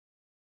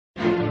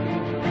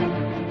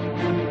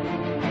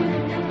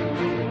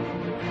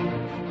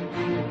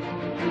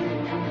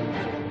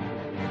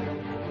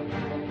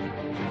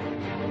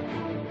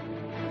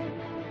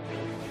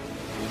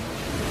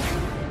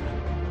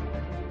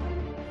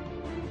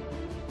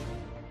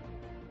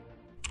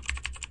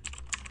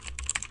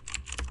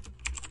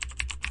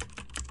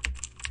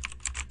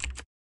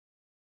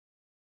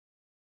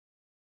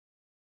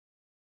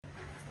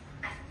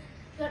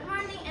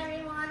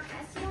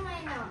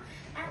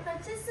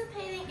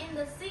in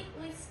the 6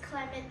 weeks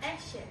climate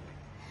action.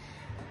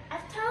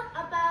 I've talked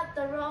about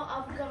the role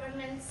of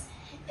governments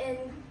in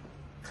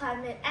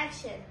climate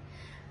action.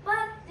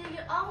 But do you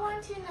all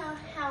want to know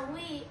how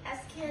we, as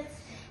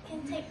kids,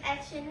 can take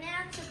action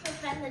now to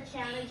prevent the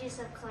challenges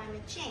of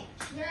climate change?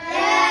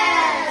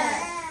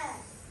 Yes!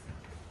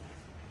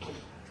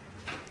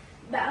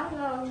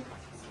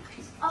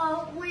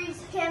 We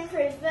can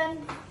prevent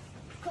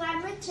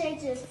climate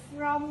changes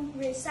from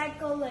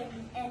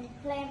recycling and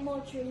plant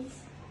more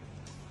trees.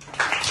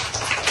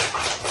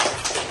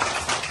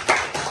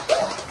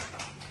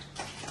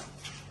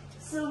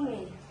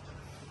 Sumi.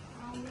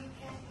 We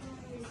can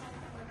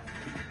recycle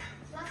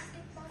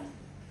plastic bottles.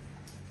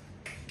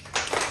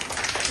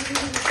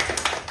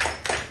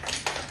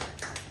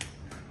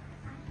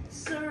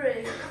 Suri.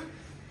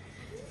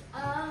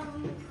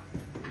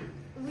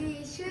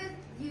 We should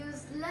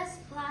use less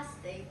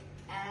plastic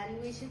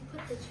and we should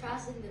put the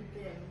trash in the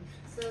bin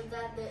so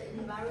that the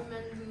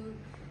environment will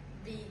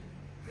be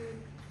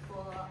good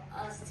for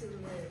us to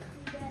live.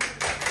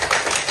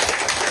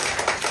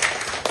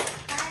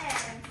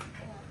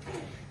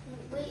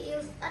 We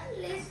use at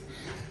least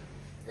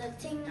the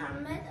things are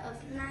made of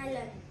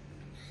nylon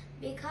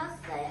because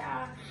they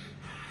are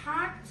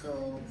hard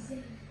to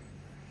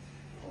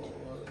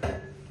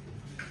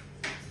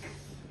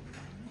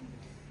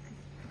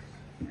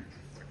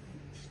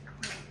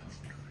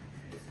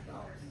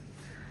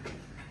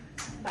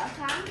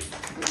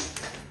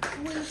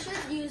We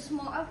should use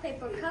more of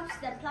paper cups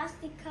than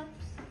plastic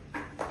cups.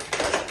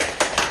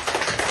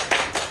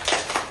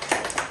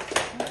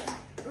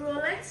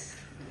 Rolex.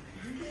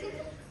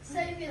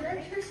 Save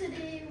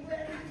electricity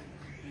when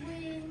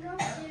we not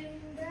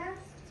doing that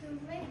to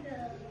make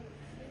the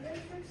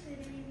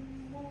electricity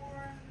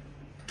more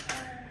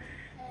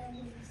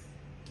and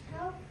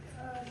help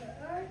the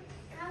earth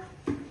have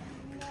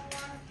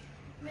more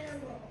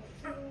minerals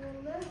to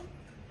live.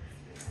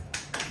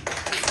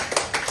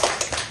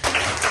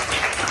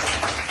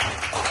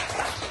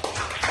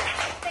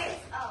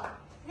 Thanks all.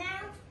 Now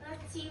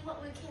let's see what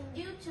we can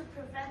do to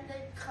prevent the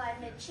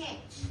climate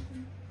change.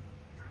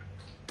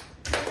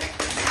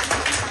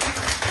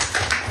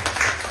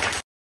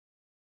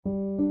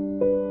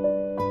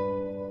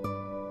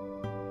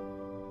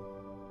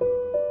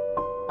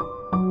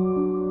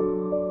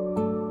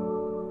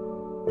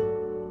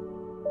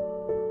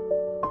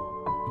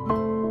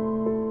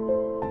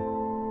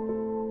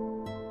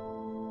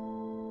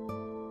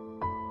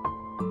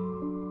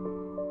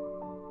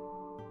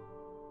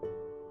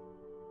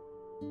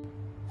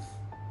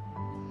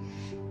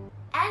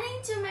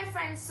 Adding to my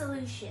friend's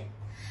solution,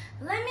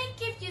 let me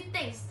give you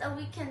things that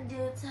we can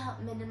do to help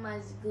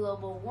minimize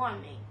global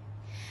warming.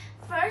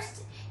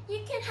 First,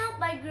 you can help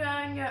by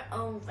growing your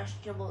own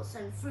vegetables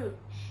and fruit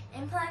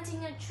and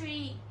planting a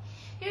tree.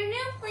 Your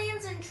new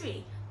plants and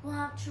tree will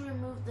help to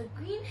remove the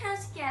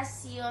greenhouse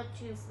gas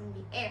CO2 from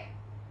the air.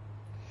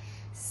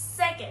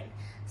 Second,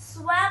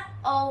 swap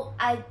old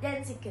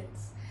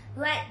identicals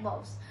light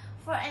bulbs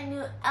for a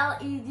new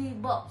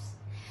LED bulbs.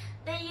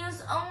 They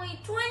use only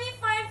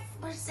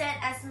 25%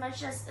 as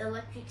much as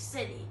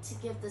electricity to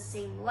give the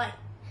same light.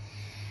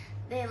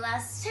 They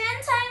last 10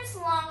 times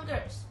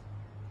longer.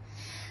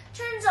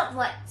 Turns off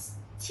lights,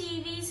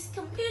 TVs,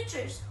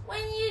 computers when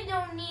you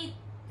don't need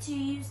to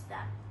use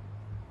them.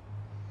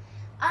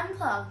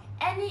 Unplug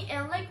any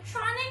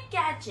electronic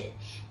gadget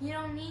you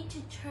don't need to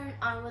turn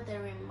on with a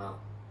remote.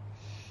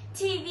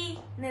 TV,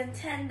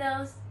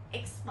 Nintendo's,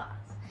 Xbox.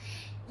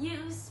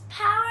 Use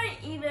power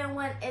even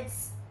when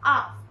it's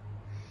off.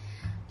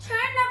 Turn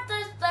up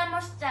the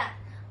thermostat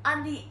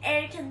on the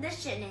air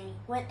conditioning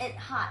when it's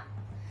hot.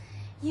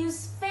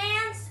 Use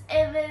fans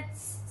if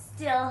it's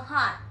still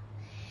hot.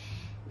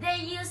 They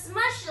use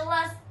much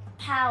less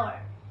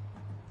power.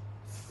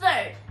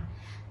 Third,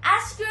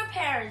 ask your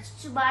parents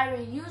to buy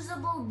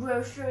reusable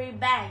grocery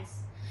bags.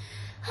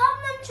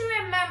 Help them to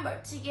remember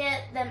to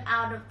get them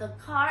out of the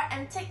car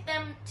and take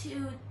them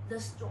to the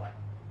store.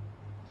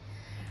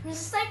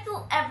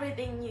 Recycle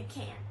everything you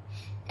can.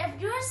 If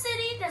your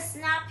city does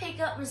not pick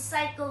up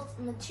recycled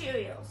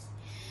materials,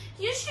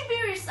 you should be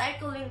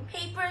recycling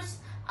papers,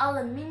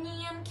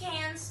 aluminum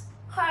cans,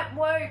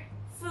 cardboard,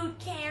 food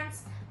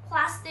cans,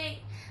 plastic,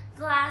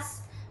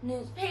 glass,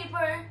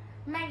 newspaper,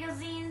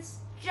 magazines,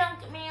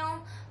 junk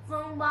mail,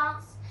 phone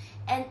box,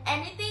 and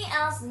anything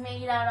else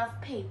made out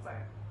of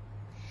paper.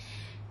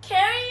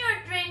 Carry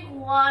your drink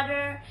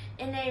water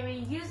in a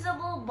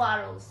reusable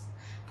bottles.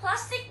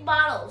 Plastic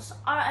bottles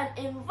are an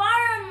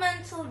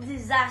environmental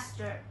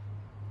disaster.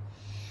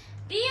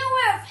 Be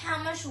aware of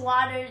how much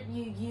water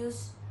you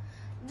use.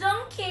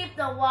 Don't keep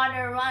the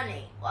water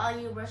running while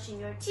you're brushing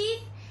your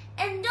teeth,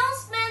 and don't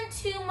spend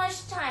too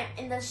much time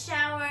in the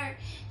shower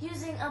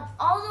using up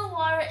all the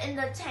water in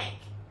the tank.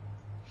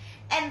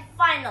 And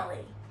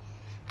finally,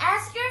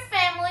 ask your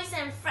families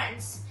and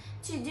friends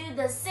to do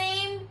the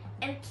same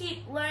and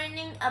keep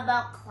learning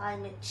about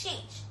climate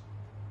change.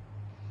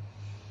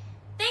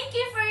 Thank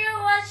you for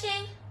your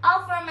watching.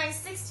 All for my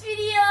 6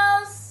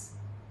 videos.